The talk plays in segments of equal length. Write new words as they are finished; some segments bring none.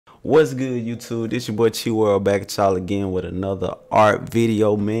What's good, YouTube? This your boy CHIWORLD back at y'all again with another art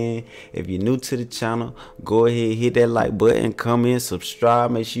video, man. If you're new to the channel, go ahead, hit that like button, comment,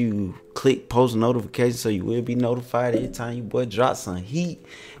 subscribe. Make sure you click post notifications so you will be notified every time you boy drop some heat.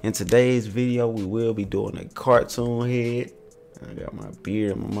 In today's video, we will be doing a cartoon head. I got my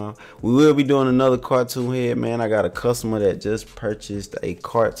beard in my mouth. We will be doing another cartoon head, man. I got a customer that just purchased a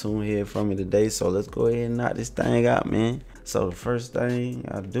cartoon head from me today, so let's go ahead and knock this thing out, man. So the first thing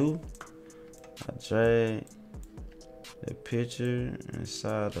I do, I drag the picture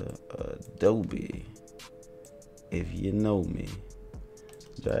inside of ADOBE. If you know me,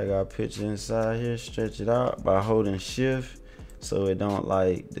 drag our picture inside here, stretch it out by holding shift so it don't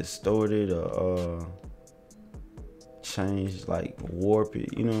like distort it or change, like warp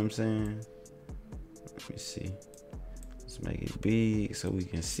it, you know what I'm saying? Let me see. Let's make it big so we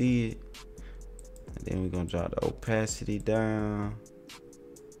can see it. And then we're gonna drop the opacity down.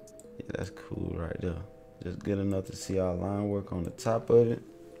 Yeah, that's cool right there. Just good enough to see our line work on the top of it.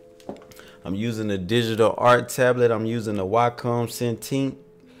 I'm using a digital art tablet. I'm using the Wacom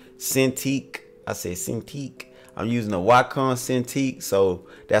Cintiq. I say Cintiq. I'm using the Wacom Cintiq, so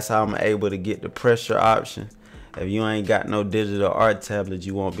that's how I'm able to get the pressure option. If you ain't got no digital art tablet,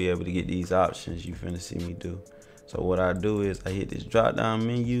 you won't be able to get these options you finna see me do. So what I do is I hit this drop down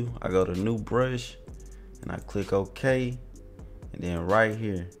menu, I go to new brush, and I click OK, and then right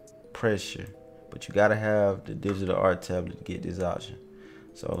here, pressure. But you gotta have the digital art tablet to get this option.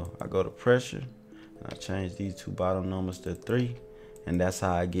 So I go to pressure, and I change these two bottom numbers to 3, and that's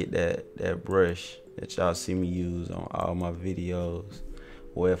how I get that brush that y'all see me use on all my videos.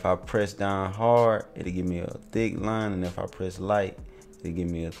 Where if I press down hard, it'll give me a thick line, and if I press light, it'll give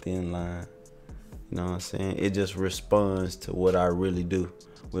me a thin line. You know what I'm saying? It just responds to what I really do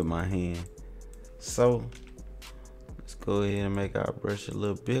with my hand. So let's go ahead and make our brush a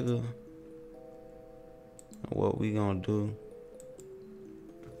little bigger. And what we gonna do,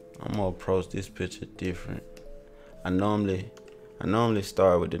 I'm gonna approach this picture different. I normally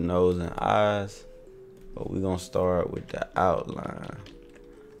start with the nose and eyes, but we're gonna start with the outline.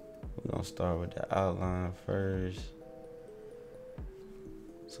 We're gonna start with the outline first.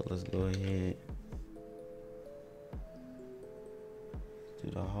 So let's go ahead, do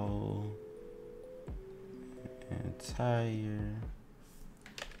the whole entire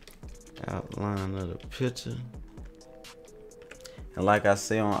outline of the picture. And like I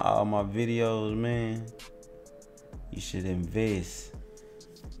say on all my videos, man, you should invest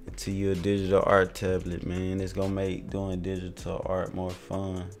into your digital art tablet, man. It's gonna make doing digital art more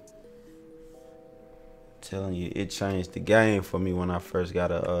fun. Telling you, it changed the game for me when I first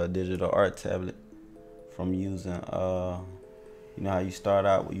got a digital art tablet. From using you know how you start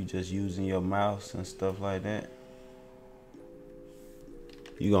out with you just using your mouse and stuff like that.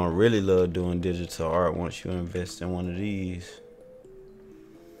 You're gonna really love doing digital art once you invest in one of these.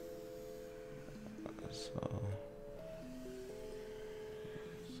 So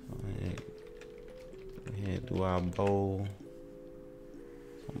here do our bold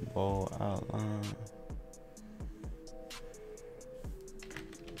outline.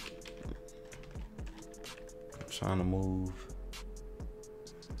 Trying to move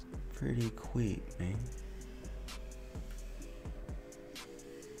pretty quick, man.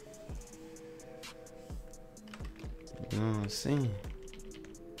 You know what I'm saying?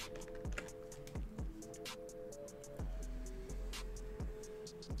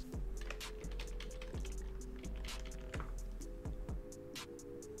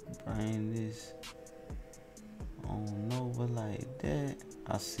 Bring this on over like that.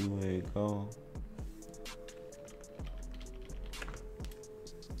 I see where it goes.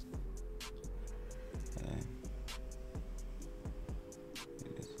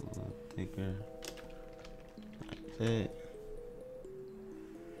 Thicker like that.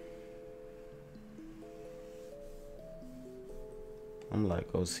 I'm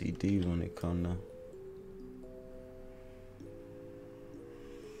like OCD when it comes to.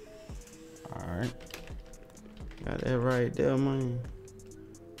 Alright, got that right there, man.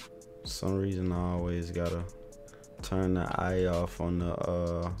 For some reason I always gotta turn the eye off on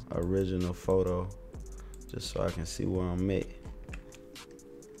the original photo just so I can see where I'm at.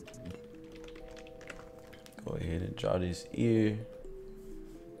 Go ahead and draw this ear.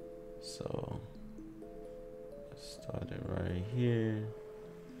 So let's start it right here.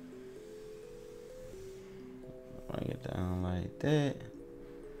 Bring it down like that.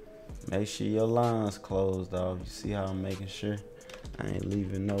 Make sure your line's closed off. You see how I'm making sure I ain't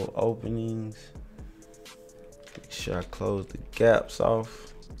leaving no openings. Make sure I close the gaps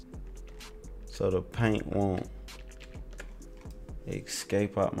off so the paint won't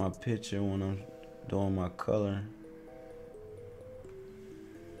escape out my picture when I'm doing my color.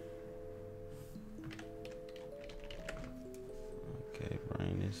 Okay,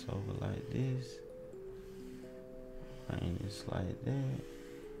 bring this over like this. Bring this like that.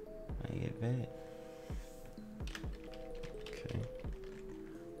 Bring it back. Okay.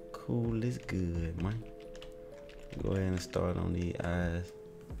 Cool, it's good, man. Go ahead and start on the eyes.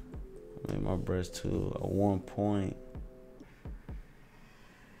 Make my brush to a 1 point.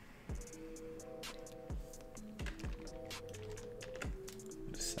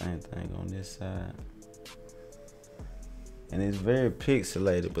 The same thing on this side. And it's very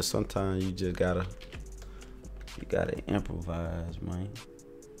pixelated, but sometimes you just gotta improvise, man.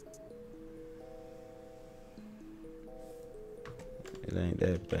 It ain't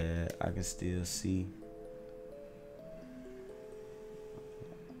that bad. I can still see.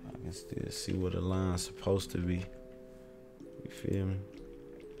 I can still see where the line's supposed to be. You feel me?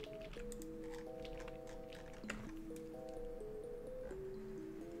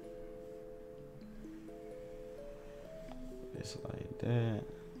 It's like that.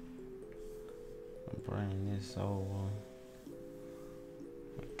 Bring this over.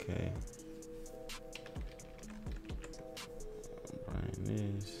 Okay. Bring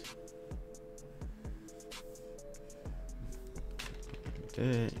this.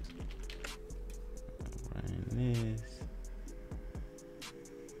 That. Bring this.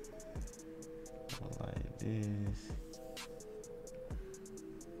 Like this.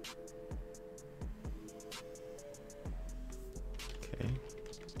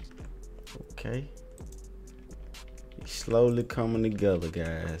 Okay. It's slowly coming together,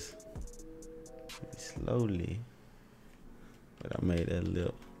 guys. It's slowly. But I made that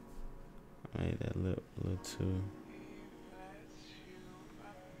lip. I made that lip a little too.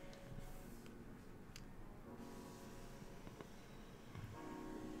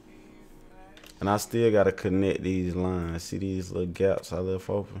 And I still gotta connect these lines. See these little gaps I left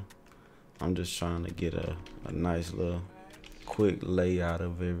open? I'm just trying to get a nice little quick layout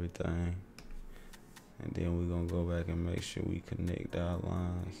of everything. And then we're gonna go back and make sure we connect our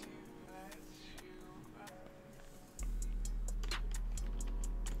lines.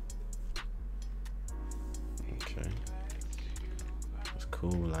 Okay. It's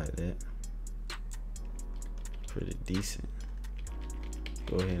cool like that. Pretty decent.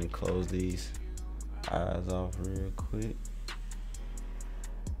 Go ahead and close these eyes off real quick.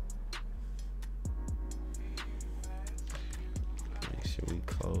 Make sure we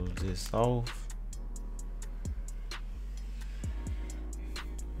close this off.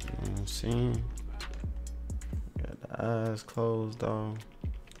 You know what I'm saying? Got the eyes closed off.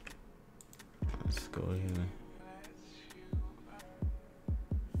 Let's go ahead and,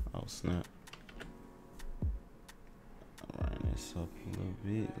 oh snap. Line this up a little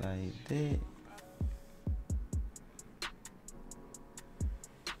bit like that.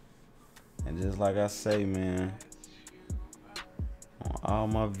 And just like I say, man, on all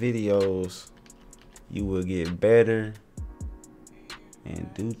my videos, you will get better in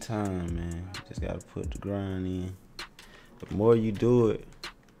due time, man. You just gotta put the grind in. The more you do it,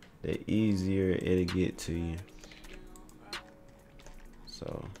 the easier it'll get to you.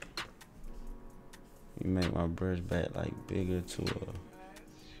 So you make my brush back like bigger to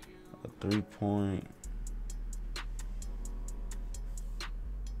a 3-point.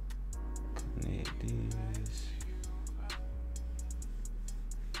 Connect this.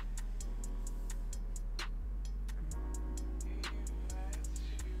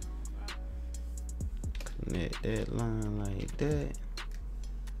 Connect that line like that.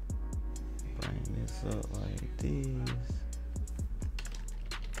 Bring this up like this.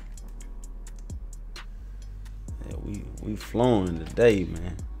 Yeah, we flowing today,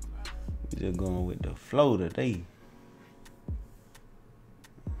 man. We just going with the flow today.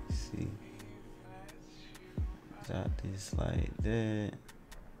 See, got this like that.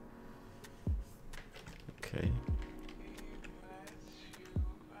 Okay.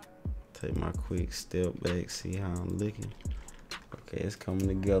 Take my quick step back, see how I'm looking. Okay, it's coming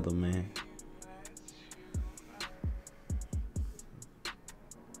together, man.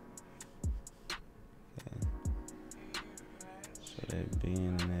 Okay. So that being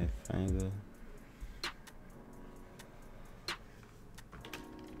in that finger.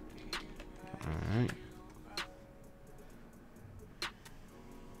 Alright.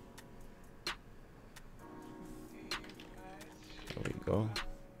 There we go.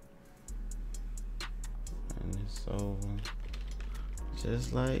 And it's over.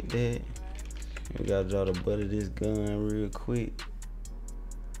 Just like that. We gotta draw the butt of this gun real quick.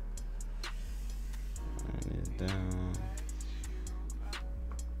 And it's down.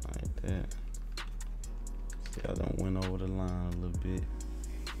 that. See, I done went over the line a little bit.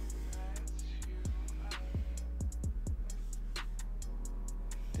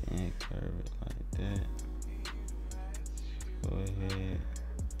 Then curve it like that. Go ahead.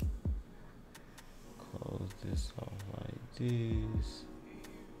 Close this off like this.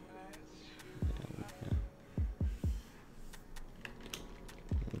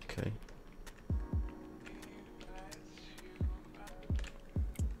 Okay.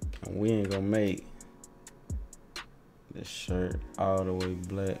 And we ain't gonna make this shirt all the way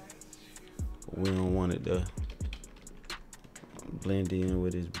black. We don't want it to blend in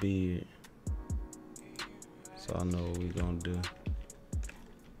with his beard. So I know what we're gonna do.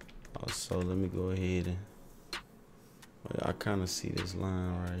 Also, let me go ahead and I kind of see this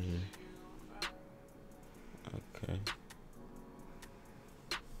line right here. Okay.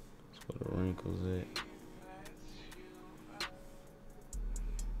 That's where the wrinkles at.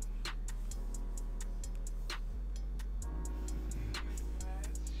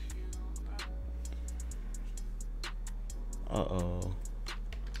 Uh-oh.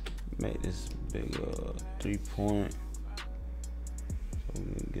 Make this big 3-point. So we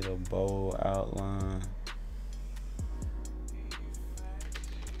can get a bold outline.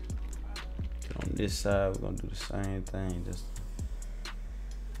 On this side, we're gonna do the same thing, just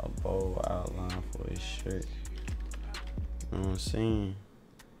a bold outline for his shirt. You know what I'm saying?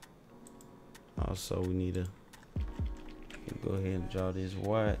 Also, we need to go ahead and draw this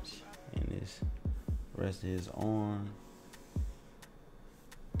watch and this rest of his arm.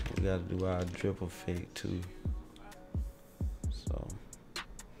 We gotta do our drip effect too. So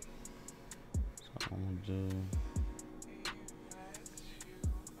I'm gonna do.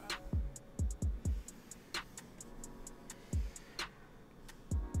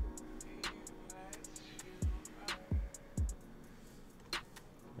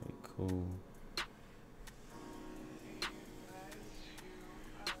 Okay, cool.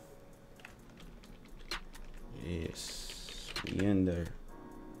 Yes, we in there.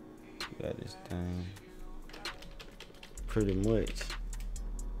 Got this thing pretty much.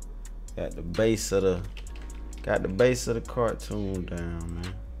 Got the base of the cartoon down,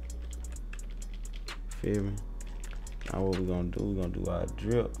 man. Feel me? Now what we gonna do? We're gonna do our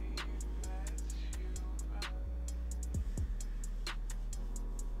drip.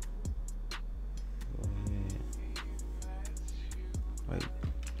 Go ahead. Wait,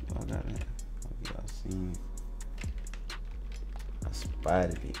 I got it. Y'all seen it? I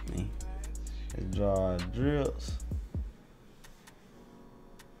spotted it, man. Let's draw our drips.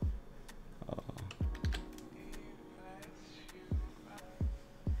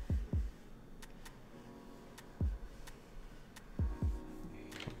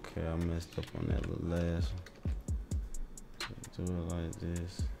 Okay, I messed up on that little last one. Let's do it like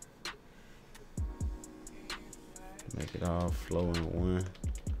this. Make it all flow in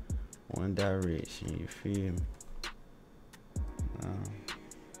one direction, you feel me?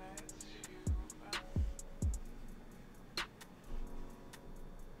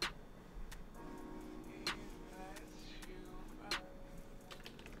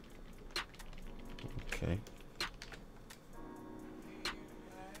 Okay.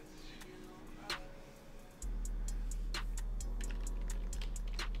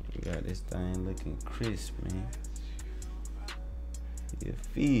 We got this thing looking crisp, man. You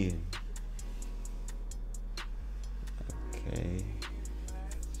feel? Okay.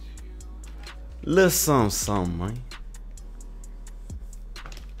 Little something, man.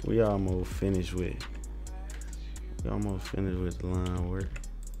 We almost finished with the line work.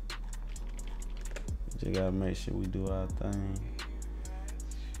 Just gotta make sure we do our thing.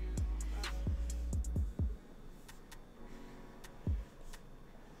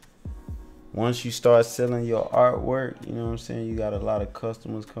 Once you start selling your artwork, you know what I'm saying, you got a lot of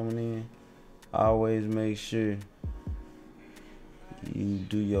customers coming in. Always make sure you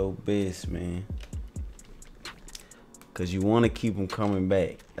do your best, man. Cause you want to keep them coming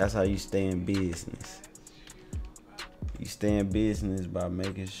back. That's how you stay in business. You stay in business by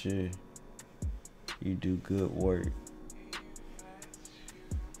making sure you do good work.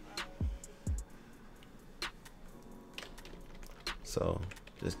 So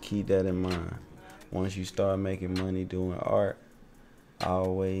just keep that in mind. Once you start making money doing art,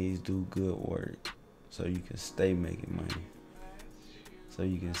 always do good work so you can stay making money. So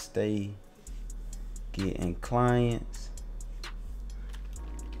you can stay getting clients.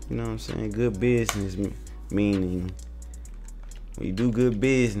 You know what I'm saying? Good business meaning when you do good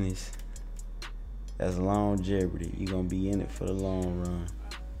business, that's longevity. You're gonna be in it for the long run.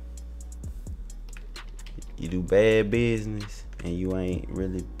 You do bad business, and you ain't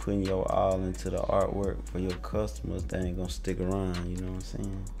really putting your all into the artwork for your customers, they ain't gonna stick around, you know what I'm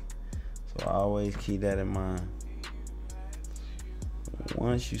saying? So always keep that in mind.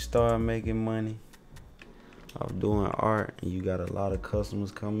 Once you start making money off doing art and you got a lot of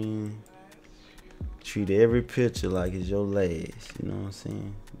customers come in, treat every picture like it's your last, you know what I'm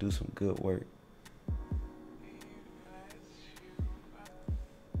saying? Do some good work.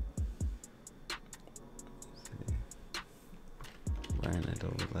 Bring it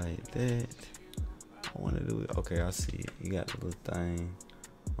over like that. I want to do it. Okay, I see it. You got the little thing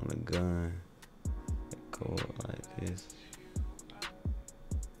on the gun. Go up like this.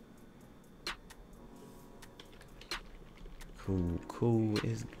 Cool,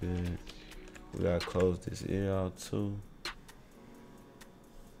 it's good. We gotta close this ear out too.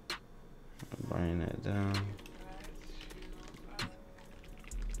 Bring that down.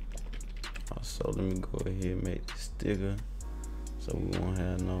 Also, let me go ahead and make this sticker so we won't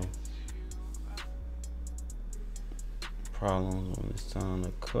have no problems when it's time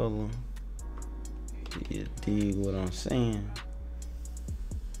to color. You dig what I'm saying?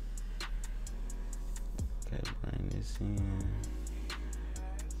 Okay, bring this in.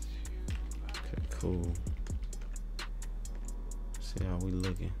 Okay, cool. See how we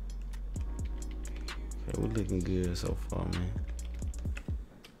looking? Okay, we looking good so far, man.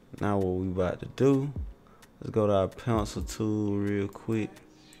 Now what we about to do, let's go to our pencil tool real quick.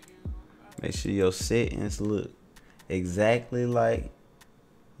 Make sure your settings look exactly like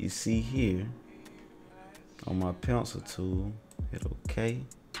you see here on my pencil tool. Hit OK.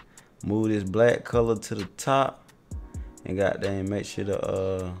 Move this black color to the top, and goddamn make sure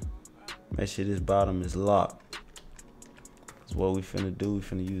this bottom is locked. That's what we finna do. We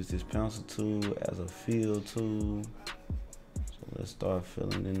finna use this pencil tool as a fill tool. So let's start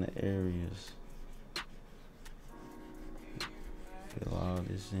filling in the areas. Fill all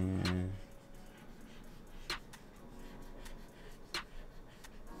this in.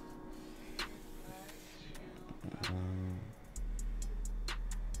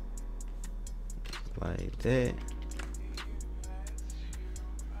 Like that.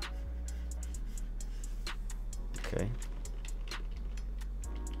 Okay.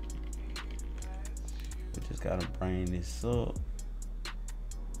 We just gotta bring this up.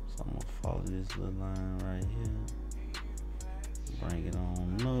 So I'm gonna follow this little line right here. Bring it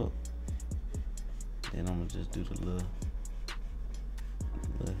on up. Then I'm gonna just do the little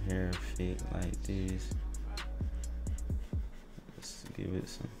hair effect like this. Let's give it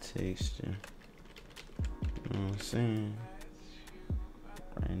some texture. You know what I'm saying?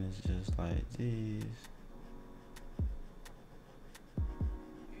 Bring this just like this.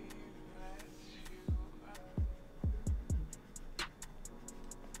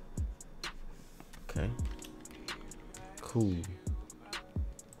 Okay. Cool.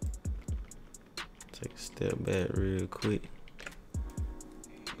 Take a step back real quick.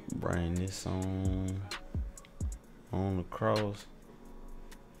 Bring this on across.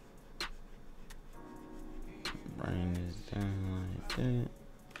 Bring this down like that.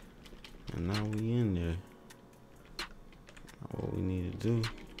 And now we in there. Now what we need to do,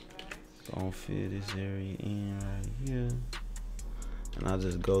 gonna fill this area in right here. And I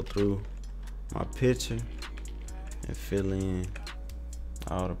just go through my picture and fill in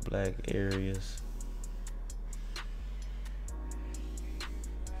all the black areas.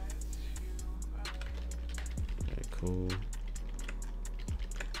 Okay, cool.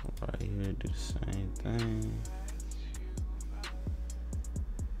 Right here, do the same thing.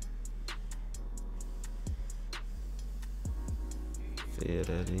 Fill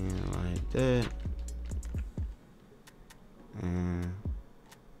that in like that. And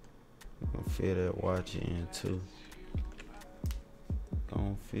I'm gonna fill that watch in too.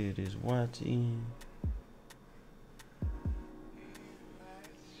 Gonna fill this watch in.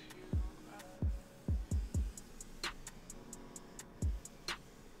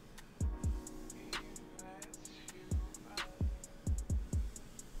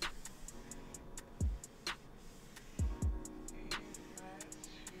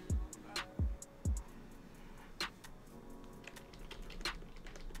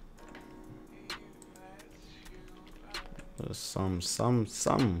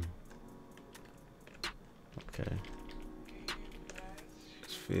 Some. Okay.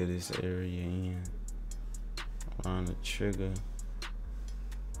 Let's fill this area in around the trigger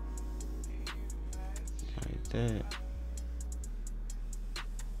like that.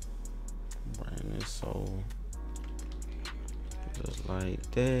 Bring this over just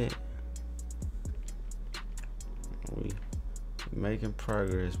like that. We making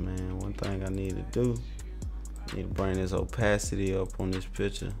progress, man. One thing I need to do, Need to bring this opacity up on this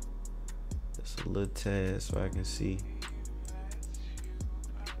picture just a little tad so I can see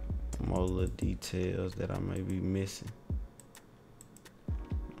more little details that I may be missing.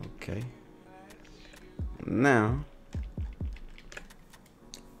 Okay. Now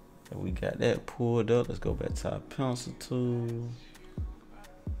that we got that pulled up, let's go back to our pencil tool.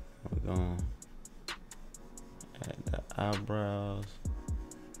 We're gonna add the eyebrows.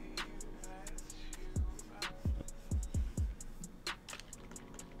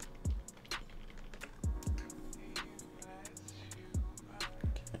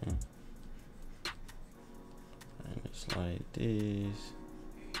 Okay. And it's like this.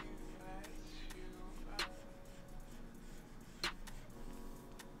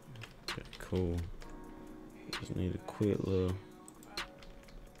 Okay, cool. Just need a quick little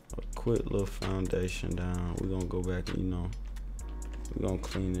foundation down. We're gonna go back and, you know, we're gonna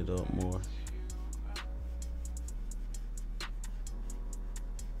clean it up more.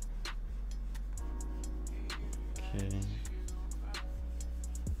 Okay.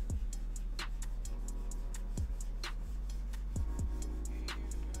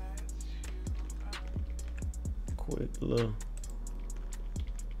 Quick little.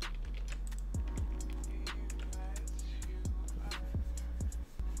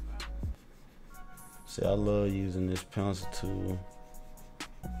 See, I love using this pencil tool.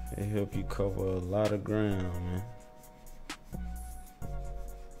 It helps you cover a lot of ground, man,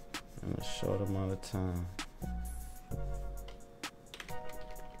 in a short amount of time.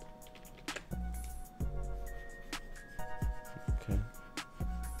 Okay.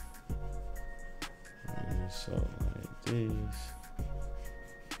 And so like this.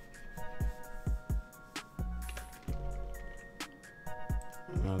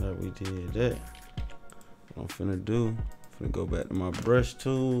 Now that we did that, what I'm finna do, I'm finna go back to my brush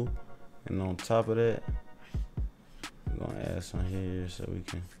tool, and on top of that, we're gonna add some hair so we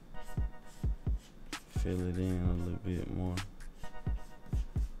can fill it in a little bit more.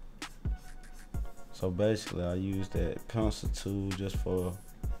 So basically, I use that pencil tool just for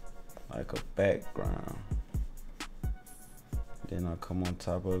like a background. Then I come on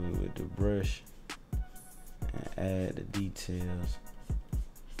top of it with the brush and add the details.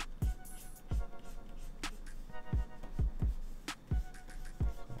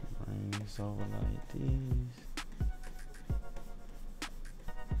 Over like this.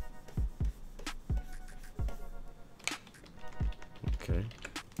 Okay.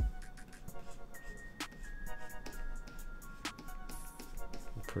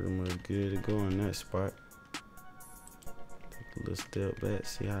 Pretty much good to go in that spot. Take a little step back,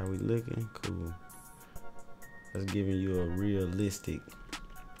 see how we looking. Cool. That's giving you a realistic,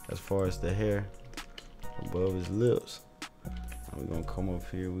 as far as the hair above his lips. Now we're gonna come up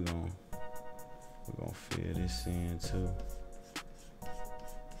here, we're gonna fill this in too,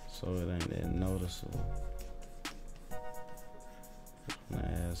 so it ain't that noticeable. I'm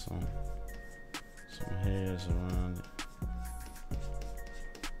gonna add some hairs around it,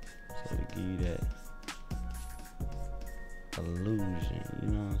 so to give you that illusion, you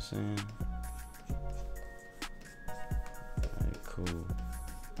know what I'm saying? Alright, cool.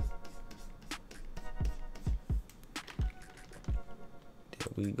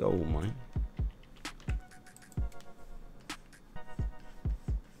 There we go, man.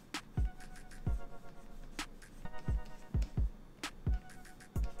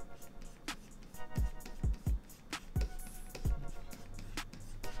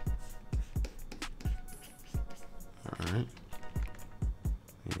 Alright,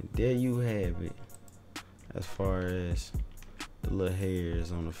 and there you have it. As far as the little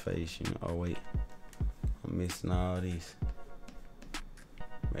hairs on the face, you know. Oh wait, I'm missing all these.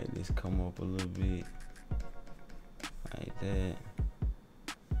 Make this come up a little bit like that.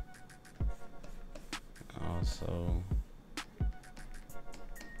 Also,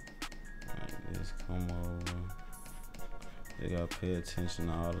 like this come over. You gotta pay attention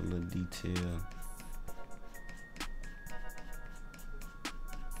to all the little details.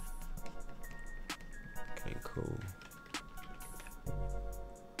 Okay, cool.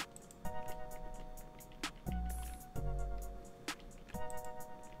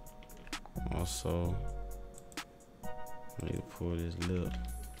 Also, I need to pull this lip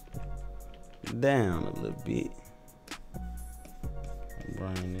down a little bit.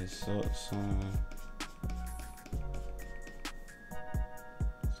 Bring this up some.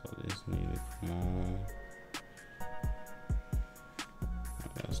 So this need to come on.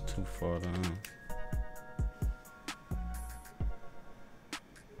 That's too far down.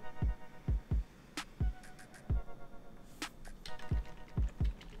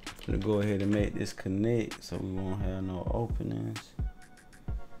 I'm gonna go ahead and make this connect so we won't have no openings.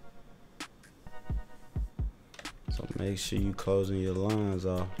 So make sure you closing your lines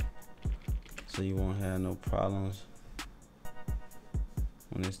off so you won't have no problems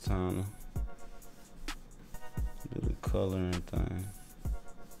when it's time to do the coloring thing.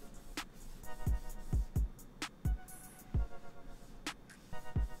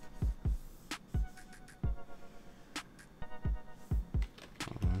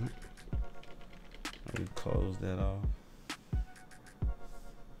 Alright, we close that off.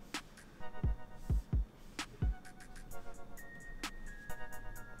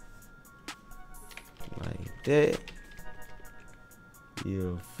 Like that.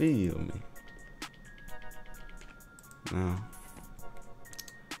 You feel me? Now,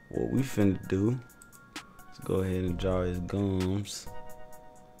 what we finna do is go ahead and draw his gums.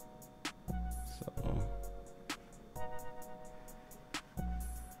 So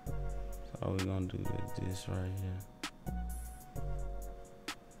all we're gonna do is this right here.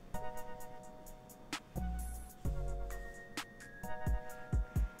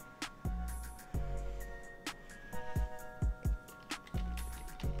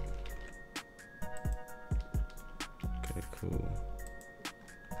 Okay, cool.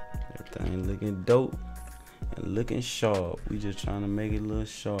 Everything looking dope and looking sharp. We just trying to make it a little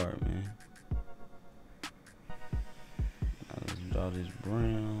sharp, man. Now let's draw this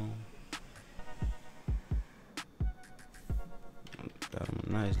brown. Got him a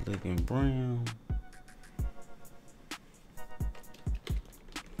nice looking brown.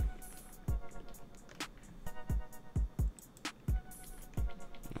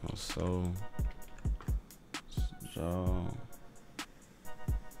 Also, draw.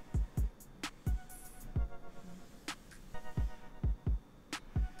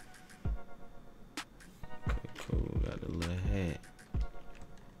 Okay, cool. Got a little hat.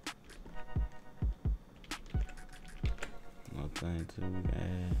 Nothing too. We can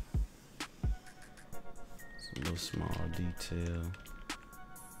add some little small detail.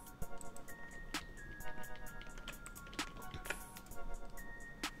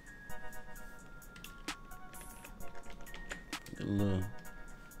 The little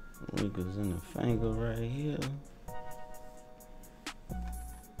wrinkles in the finger right here.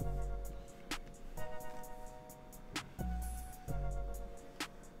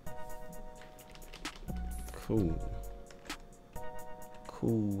 Cool.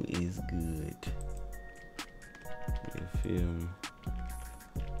 Cool is good. You feel me?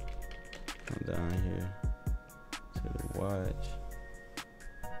 Come down here to the watch.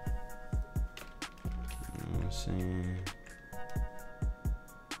 You know what I'm saying?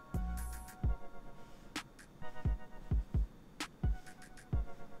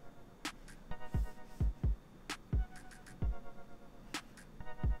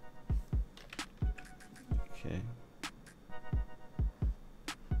 Okay.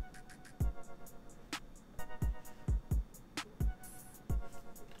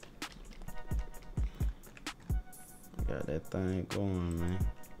 Got that thing going, man.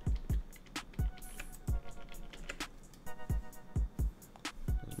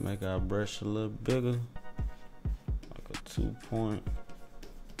 Let's make our brush a little bigger, like a 2-point.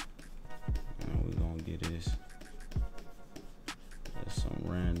 And we're gonna get this. Just some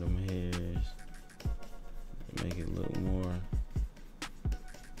random hairs. Make it look more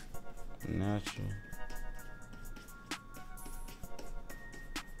natural.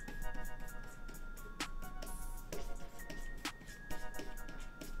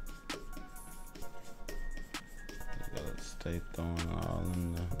 Just gotta stay throwing all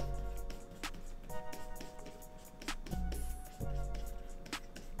in there.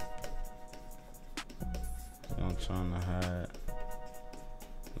 So I'm trying to hide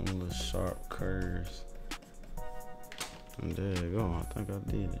them little sharp curves. And there you go. I think I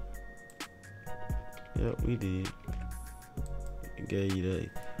did it. Yep, we did. It gave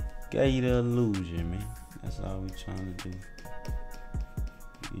you the illusion, man. That's all we trying to do.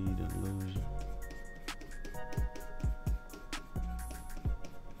 Give you the illusion.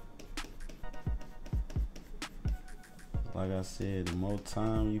 Like I said, the more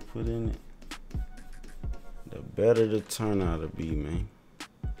time you put in it, the better the turnout will be, man.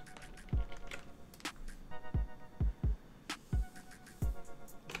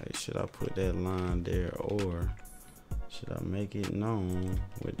 Should I put that line there, or should I make it known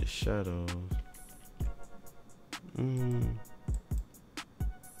with the shadows? I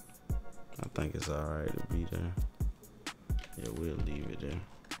think it's alright to be there. Yeah, we'll leave it there.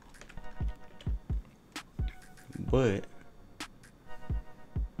 But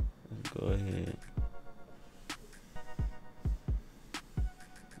let's go ahead.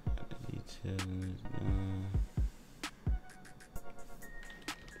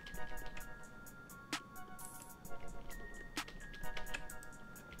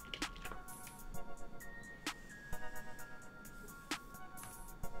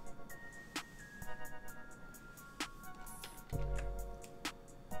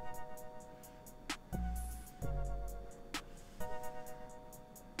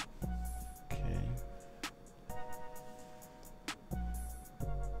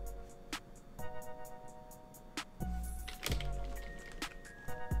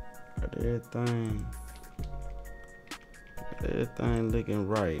 Everything looking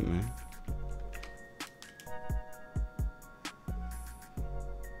right, man.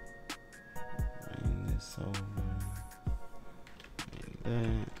 Bring this over. Like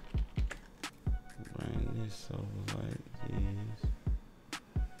that. Bring this over like this.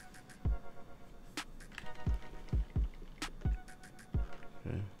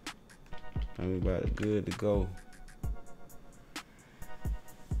 Okay. And we about good to go.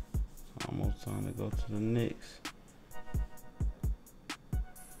 Almost time to go to the next.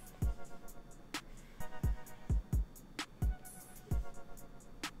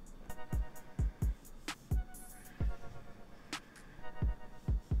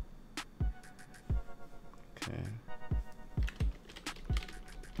 Okay.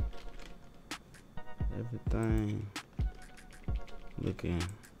 Everything looking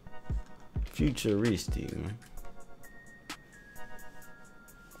futuristic, man.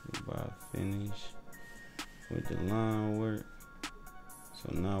 About finish with the line work. So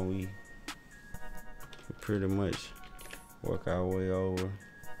now we pretty much work our way over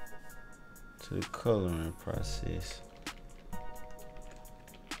to the coloring process.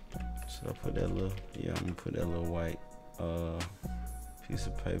 So I put that little, I'm gonna put that little white piece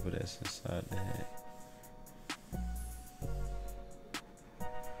of paper that's inside the hat.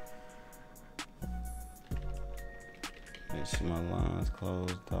 Make sure my lines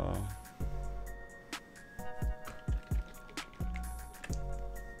closed off.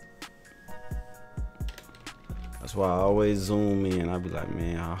 That's why I always zoom in. I be like,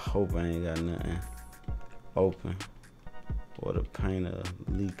 man, I hope I ain't got nothing open or the paint will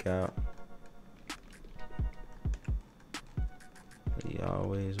leak out. But you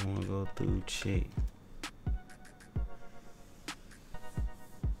always want to go through, check.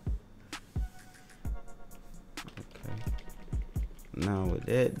 Now what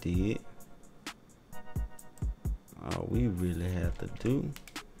that did, all we really have to do,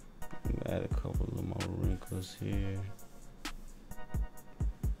 add a couple of more wrinkles here.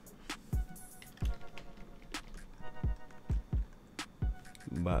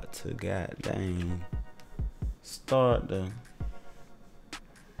 About to goddamn start the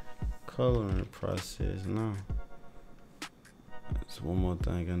coloring process now. There's one more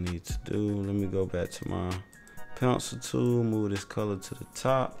thing I need to do. Let me go back to my pencil tool, move this color to the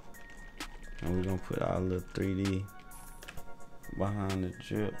top, and we're gonna put our little 3D behind the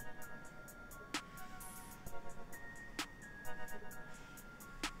drip.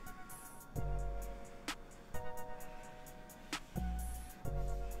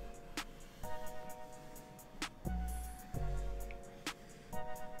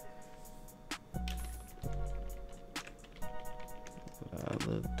 Put our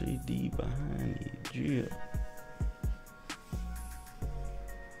little 3D behind the drip.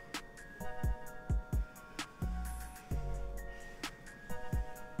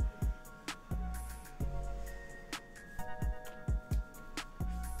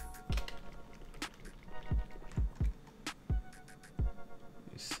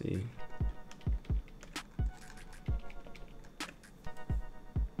 See,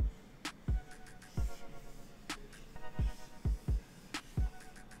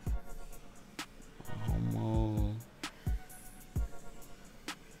 almost.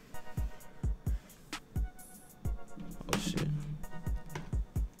 Oh shit,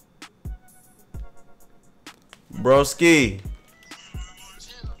 broski,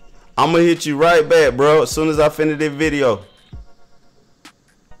 I'm gonna hit you right back, bro, as soon as I finish this video.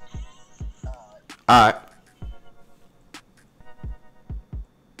 Alright.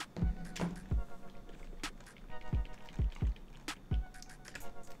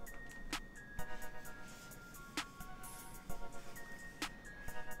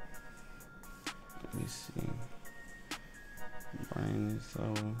 Let me see. Bring this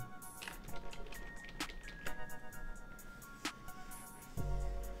over.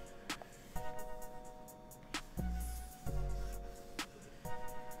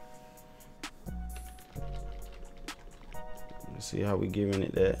 See how we giving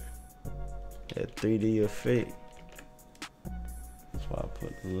it that 3D effect. That's why I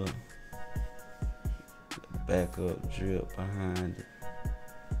put the little backup drip behind it.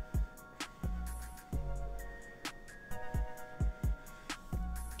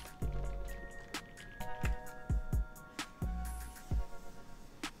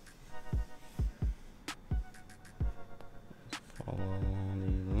 Follow along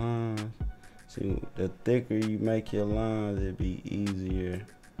these lines. See, the thicker you make your lines, it'd be easier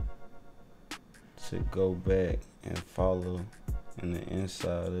to go back and follow in the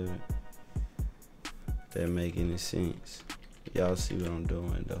inside of it. If that make any sense. Y'all see what I'm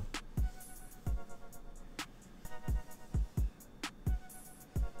doing though.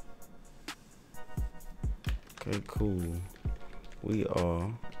 Okay, cool. We are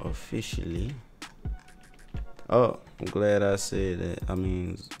officially. Oh, I'm glad I said that. I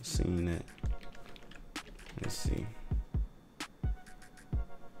mean, seen that. Let's see.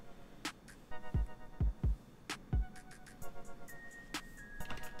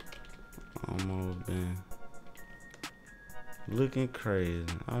 Almost been looking crazy.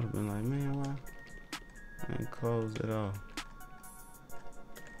 I'd have been like, man, why I ain't close it off?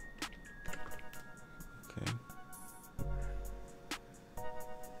 Okay.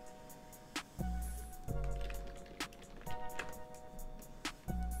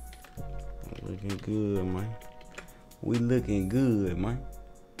 Looking good, man. We looking good, man.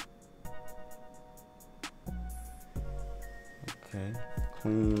 Okay.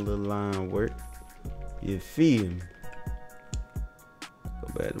 Clean little line work. You feel me? Go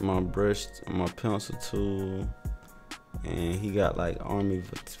back to my brush, my pencil tool. And he got like army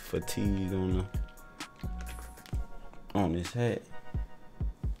fatigue on his hat.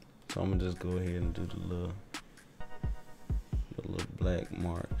 So I'm gonna just go ahead and do the little black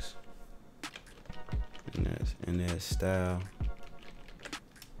marks in that style.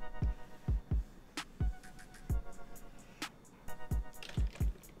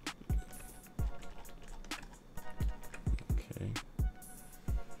 Okay.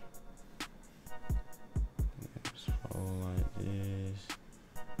 Just fold like this.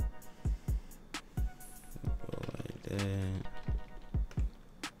 Go like that.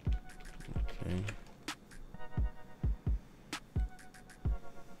 Okay.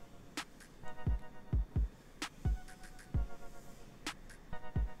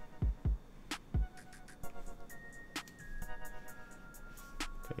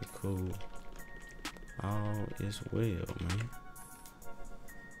 Cool. All is well, man.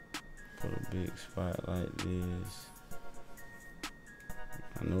 Put a big spot like this.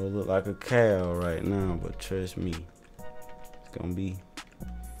 I know it look like a cow right now, but trust me, it's gonna be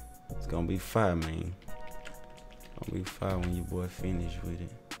fire, man. It's gonna be fire when your boy finish with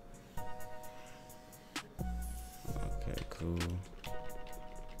it. Okay, cool.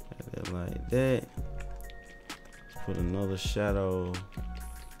 Add that like that. Let's put another shadow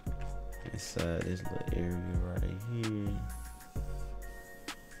inside this little area right here,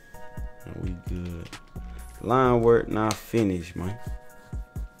 and we good. Line work not finished, man.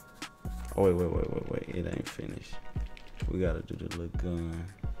 Oh wait, it ain't finished. We gotta do the little gun.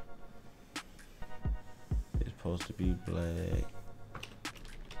 It's supposed to be black,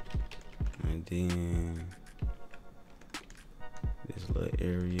 and then this little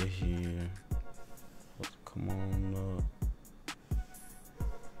area here, let's come on up.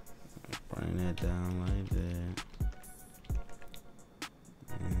 Bring that down like that.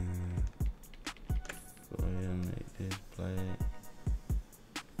 And go ahead and make this black.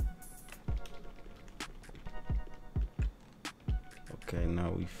 Okay, now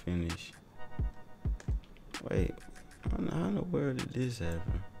we finish. Wait, how in the world did this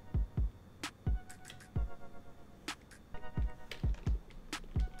happen?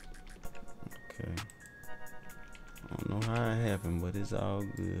 Okay. I don't know how it happened, but it's all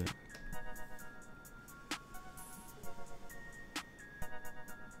good.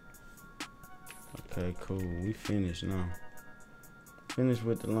 Okay, cool. We finished now. Finished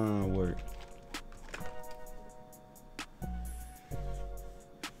with the line work.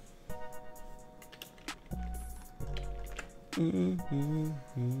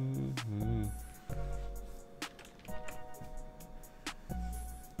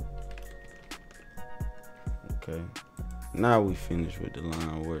 Okay. Now we finished with the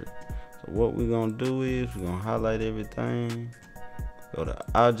line work. So what we're gonna do is we're gonna highlight everything. Go to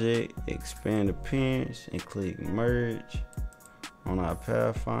Object, Expand Appearance, and click Merge on our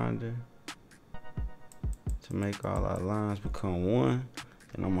Pathfinder to make all our lines become one.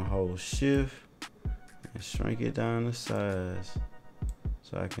 And I'm gonna hold Shift and shrink it down to size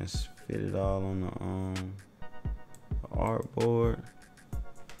so I can fit it all on the artboard.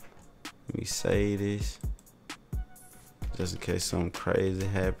 Let me save this just in case something crazy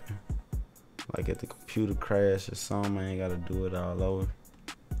happen. Like if the computer crash or something, I ain't gotta do it all over.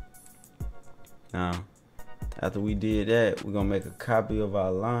 Now, after we did that, we're gonna make a copy of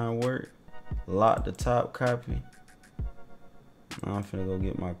our line work. Lock the top copy. Now I'm finna go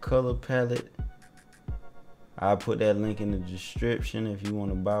get my color palette. I'll put that link in the description if you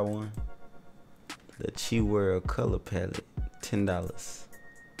wanna buy one. The CHIWORLD color palette, $10.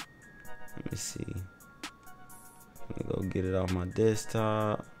 Let me see. I'm gonna go get it off my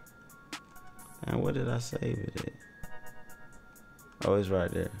desktop. And where did I save it at? Oh, it's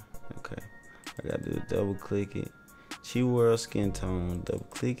right there. Okay. I gotta do double click it. CHIWORLD skin tone. Double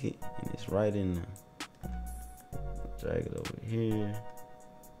click it, and it's right in there. Drag it over here.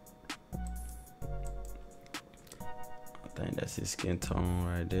 I think that's his skin tone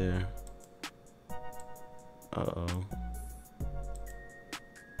right there. Uh-oh.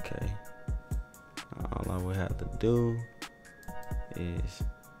 Okay. All I would have to do is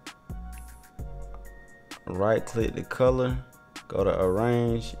right click the color, go to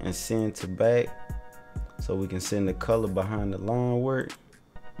arrange and send to back, so we can send the color behind the line work.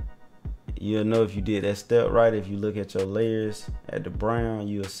 You'll know if you did that step right. If you look at your layers at the brown,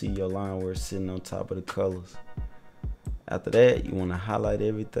 you'll see your line work sitting on top of the colors. After that, you want to highlight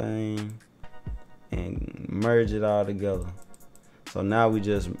everything and merge it all together. So now we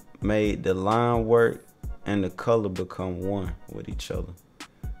just made the line work and the color become one with each other.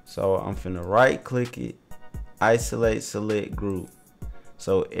 So I'm finna right click it, isolate, select group.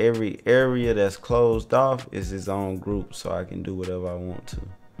 So every area that's closed off is its own group, so I can do whatever I want to.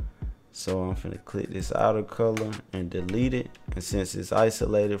 So I'm finna click this outer color and delete it. And since it's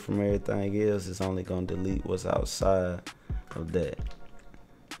isolated from everything else, it's only gonna delete what's outside of that.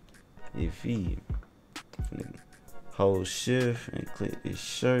 You feel? Hold shift and click this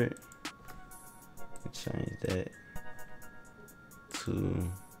shirt and change that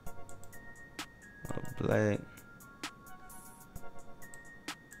to a black.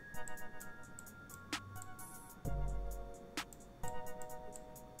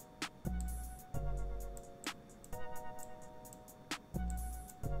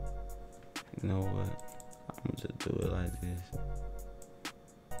 You know what? I'm gonna just do it like this.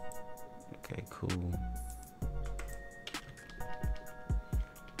 Okay, cool.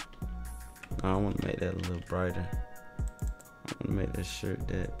 I want to make that a little brighter. I want to make that shirt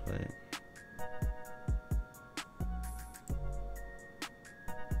that black.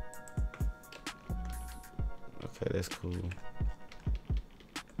 Okay, that's cool.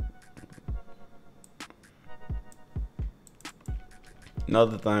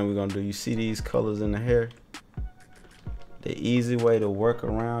 Another thing we're gonna do, you see these colors in the hair? The easy way to work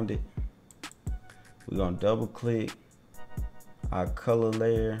around it, we're gonna double click our color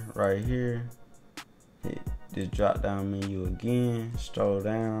layer right here, hit this drop down menu again, scroll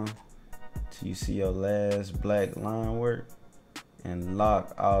down till you see your last black line work and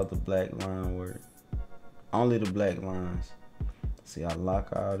lock all the black line work, only the black lines. See, I lock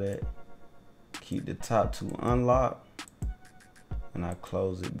all that, keep the top two unlocked, and I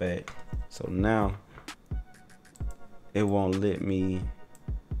close it back. So now it won't let me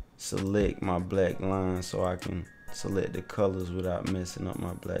select my black line, so I can select the colors without messing up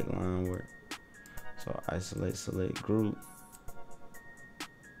my black line work. So isolate, select group.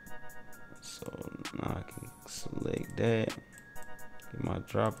 So now I can select that, get my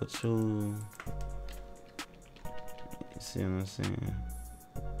dropper tool. You see what I'm saying?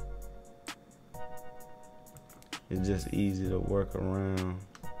 It's just easy to work around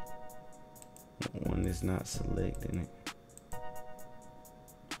when it's not selecting it.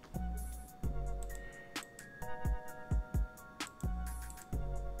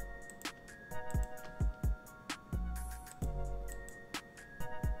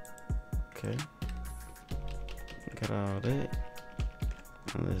 Okay, got all that.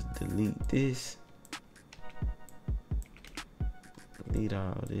 Now let's delete this. Delete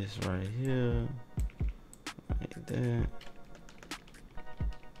all this right here. Like that.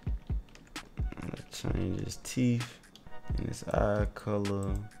 I'm gonna change his teeth and his eye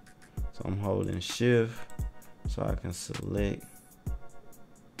color. So I'm holding shift so I can select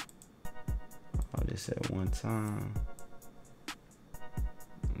all this at one time.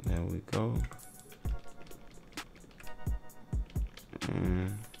 There we go.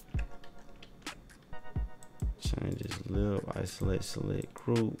 And change his lip, isolate, select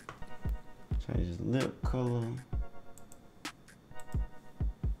group. Change his lip color.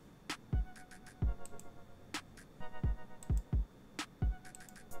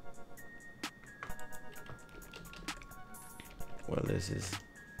 Well, this is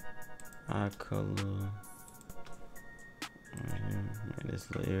eye color. Right here, make this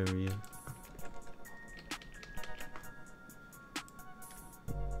little area.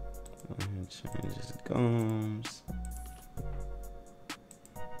 Go ahead and change his gums.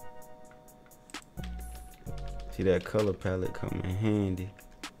 See, that color palette come in handy.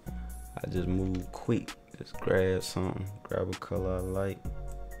 I just move quick, just grab something, grab a color I like,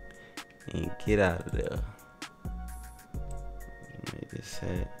 and get out of there. Make this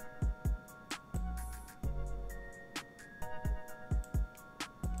hat.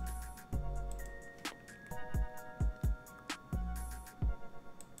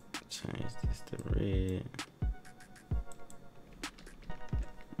 Change this to red.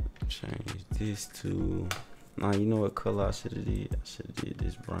 Change this to Nah, you know what color I should have did? I should have did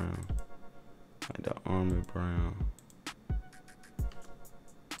this brown, like the army brown.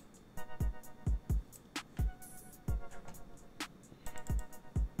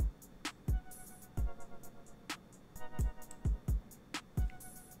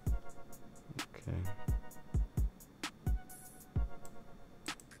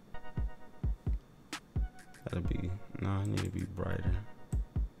 That'll be, no, I need to be brighter.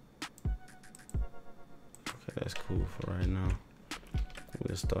 Okay, that's cool for right now.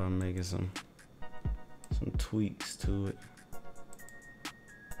 We'll start making some tweaks to it.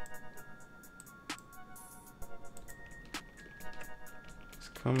 It's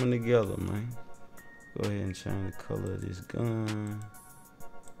coming together, man. Go ahead and change the color of this gun.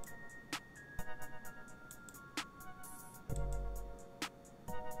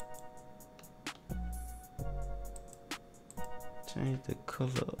 Change the color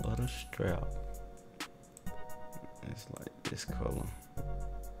of the strap. It's like this color.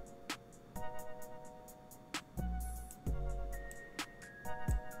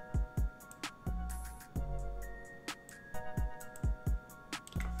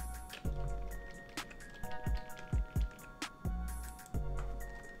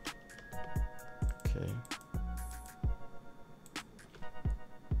 Okay.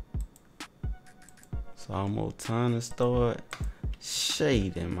 It's almost time to start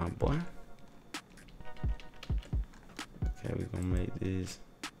shading, my boy. Okay, we're gonna make this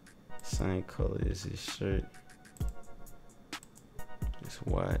same color as his shirt. Just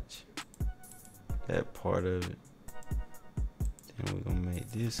watch that part of it. Then we're gonna make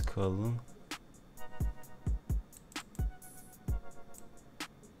this color.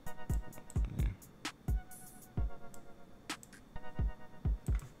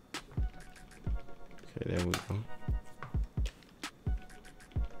 Okay, there we go.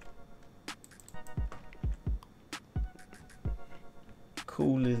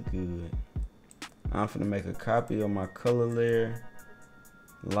 Cool is good. I'm finna make a copy of my color layer,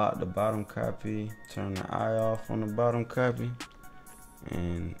 lock the bottom copy, turn the eye off on the bottom copy,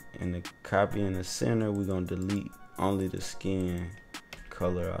 and in the copy in the center, we're gonna delete only the skin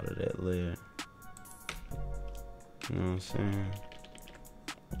color out of that layer. You know what I'm saying?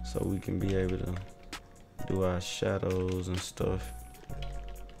 So we can be able to do our shadows and stuff.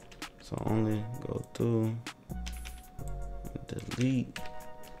 So only go through and delete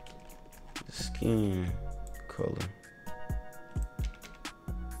the skin color.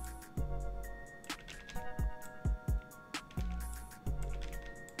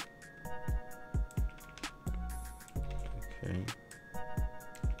 Okay.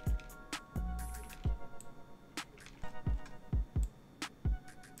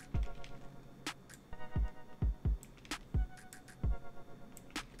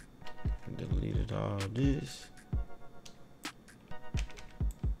 Deleted all this.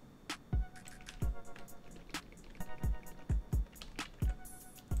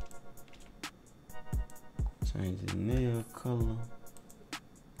 Change the nail color.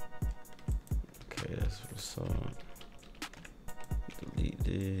 Okay, that's what's up. Delete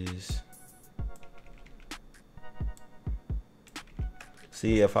this.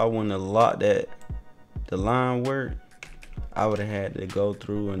 See, if I wouldn't have locked that, the line work, I would have had to go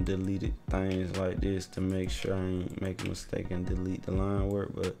through and delete things like this to make sure I ain't make a mistake and delete the line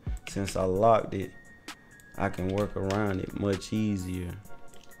work. But since I locked it, I can work around it much easier.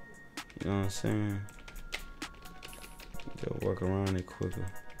 You know what I'm saying? Just work around it quicker.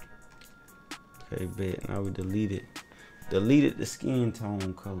 Okay, bet. Now we deleted the skin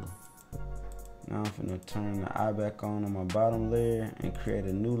tone color. Now I'm finna turn the eye back on my bottom layer and create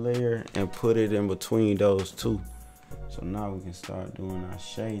a new layer and put it in between those two. So now we can start doing our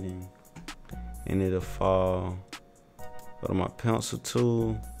shading, and it'll fall. Go to my pencil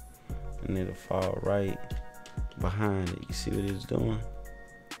tool, and it'll fall right behind it. You see what it's doing?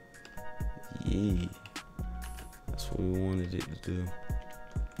 Yeah, that's what we wanted it to do.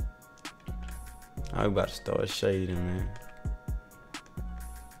 Now we about to start shading, man.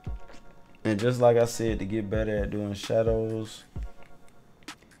 And just like I said, to get better at doing shadows,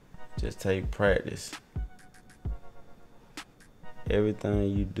 just take practice.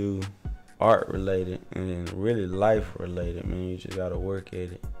 Everything you do, art related and really life related, man, you just gotta work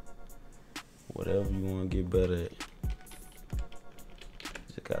at it. Whatever you wanna get better at, you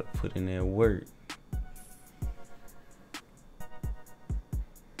just gotta put in that work.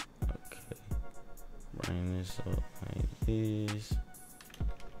 Okay, bring this up like this.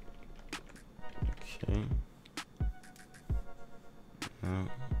 Okay. Now,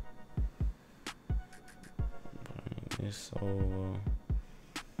 bring this over.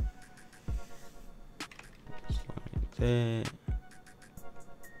 that.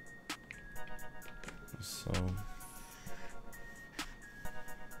 So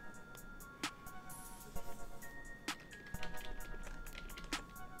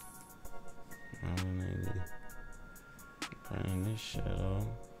I need to bring this shadow.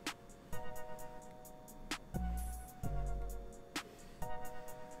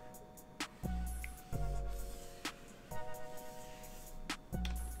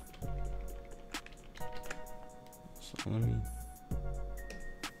 So let me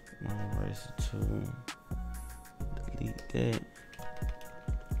my eraser tool, delete that.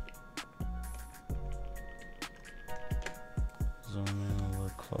 Zoom in a little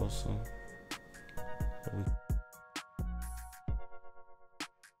closer. So we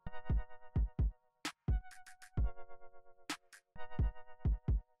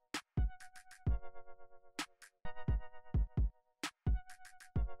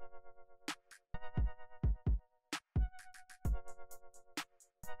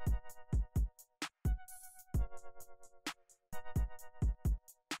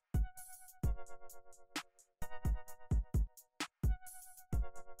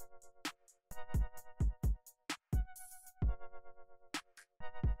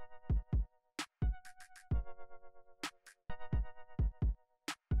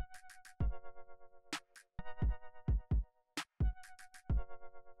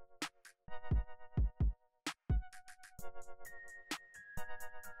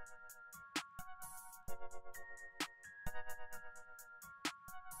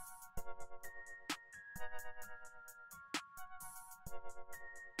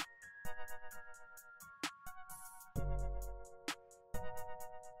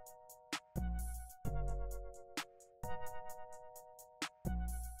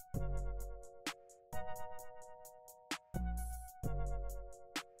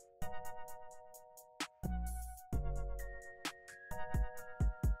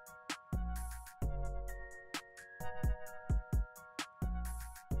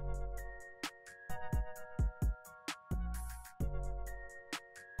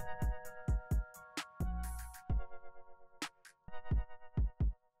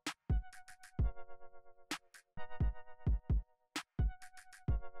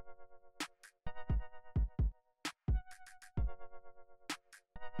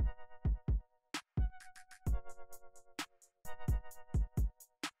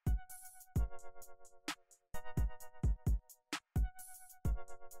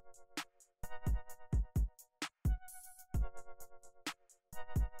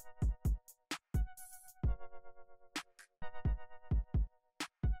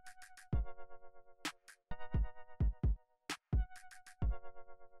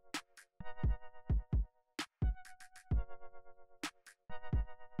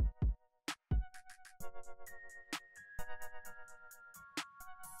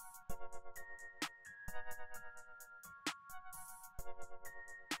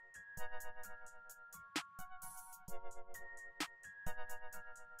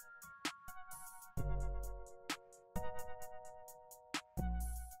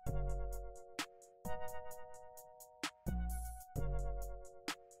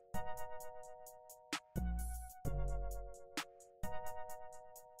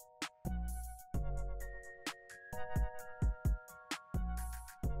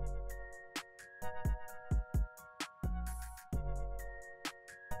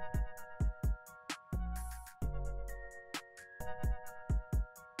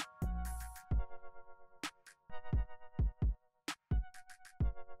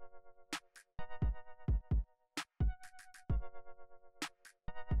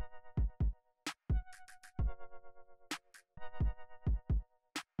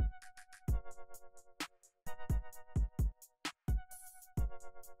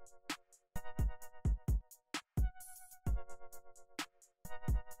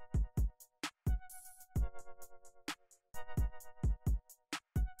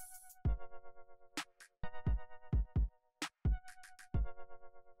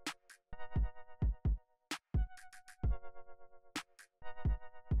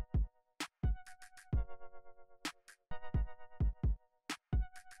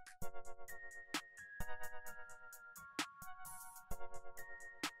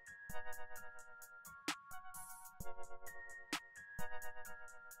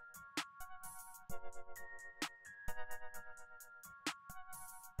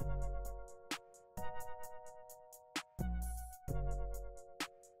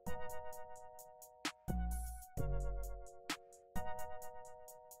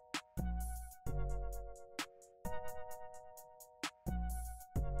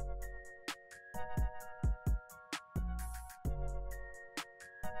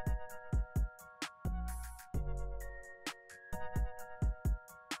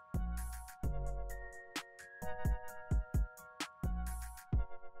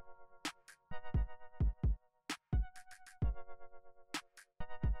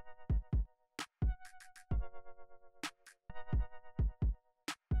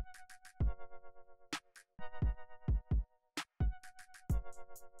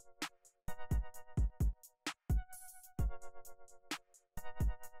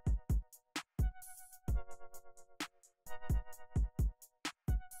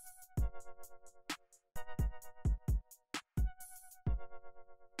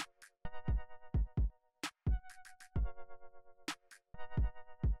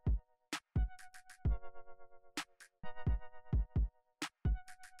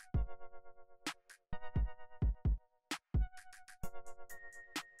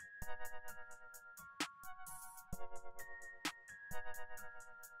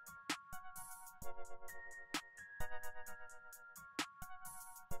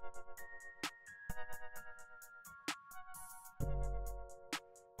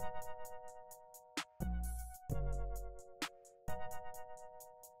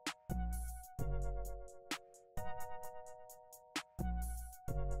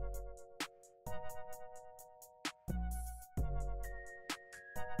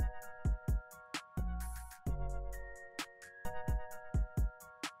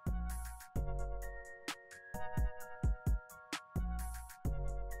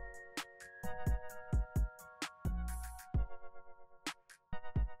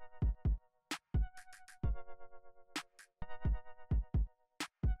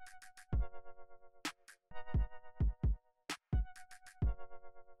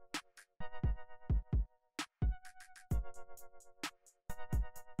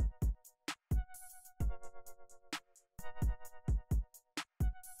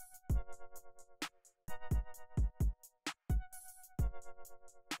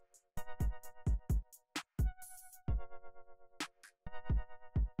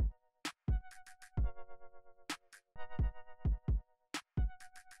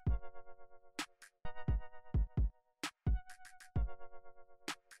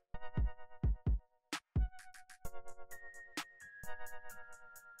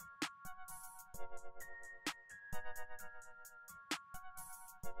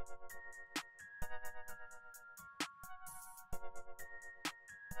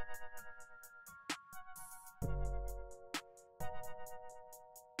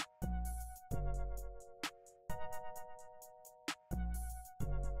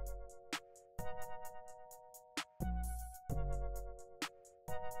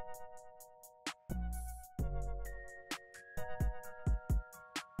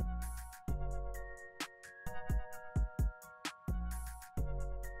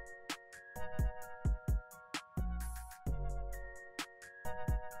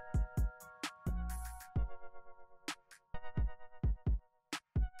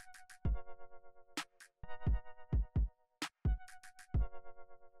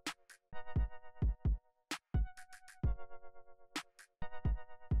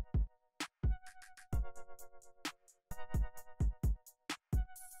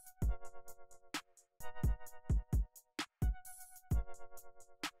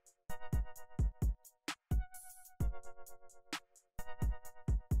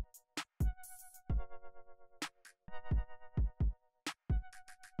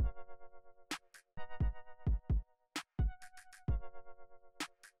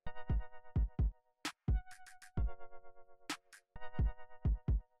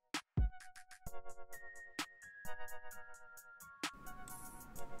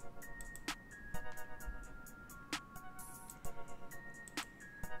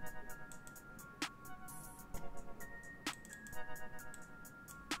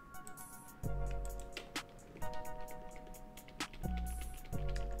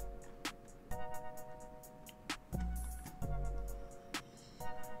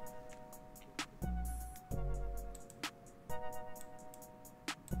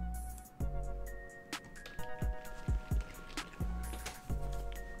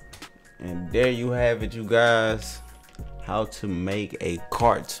And there you have it, you guys. How to make a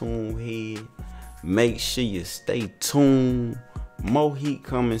cartoon head. Make sure you stay tuned. More heat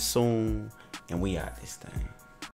coming soon. And we out this thing.